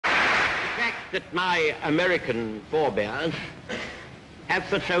fact that my American forebears have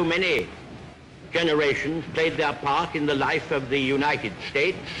for so many generations played their part in the life of the United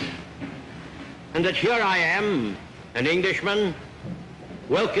States, and that here I am, an Englishman,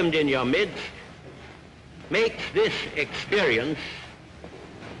 welcomed in your midst, makes this experience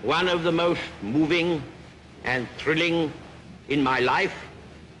one of the most moving and thrilling in my life,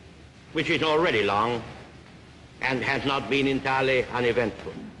 which is already long and has not been entirely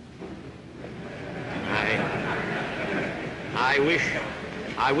uneventful.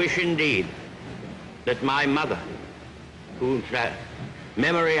 I wish indeed that my mother, whose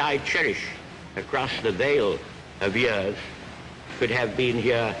memory I cherish across the veil of years, could have been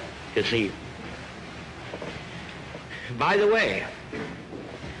here to see. By the way,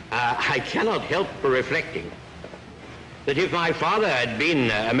 I cannot help reflecting that if my father had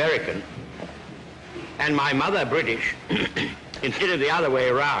been American and my mother British, instead of the other way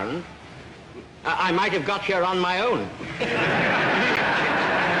around, I might have got here on my own.